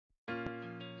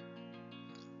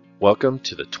Welcome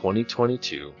to the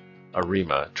 2022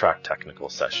 Arema Track Technical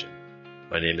Session.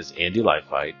 My name is Andy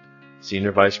Leifheit,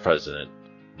 Senior Vice President,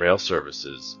 Rail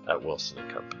Services at Wilson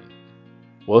 & Company.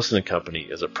 Wilson & Company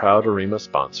is a proud Arema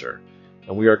sponsor,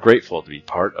 and we are grateful to be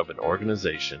part of an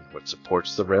organization which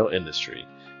supports the rail industry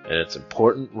and its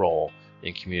important role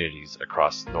in communities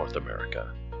across North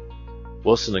America.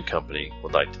 Wilson & Company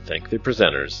would like to thank the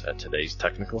presenters at today's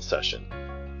technical session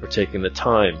for taking the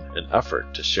time and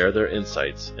effort to share their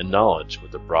insights and knowledge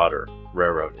with the broader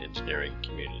railroad engineering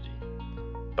community.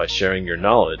 By sharing your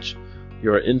knowledge,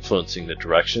 you are influencing the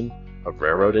direction of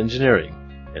railroad engineering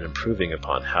and improving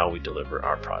upon how we deliver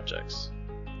our projects.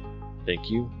 Thank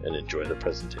you and enjoy the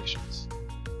presentations.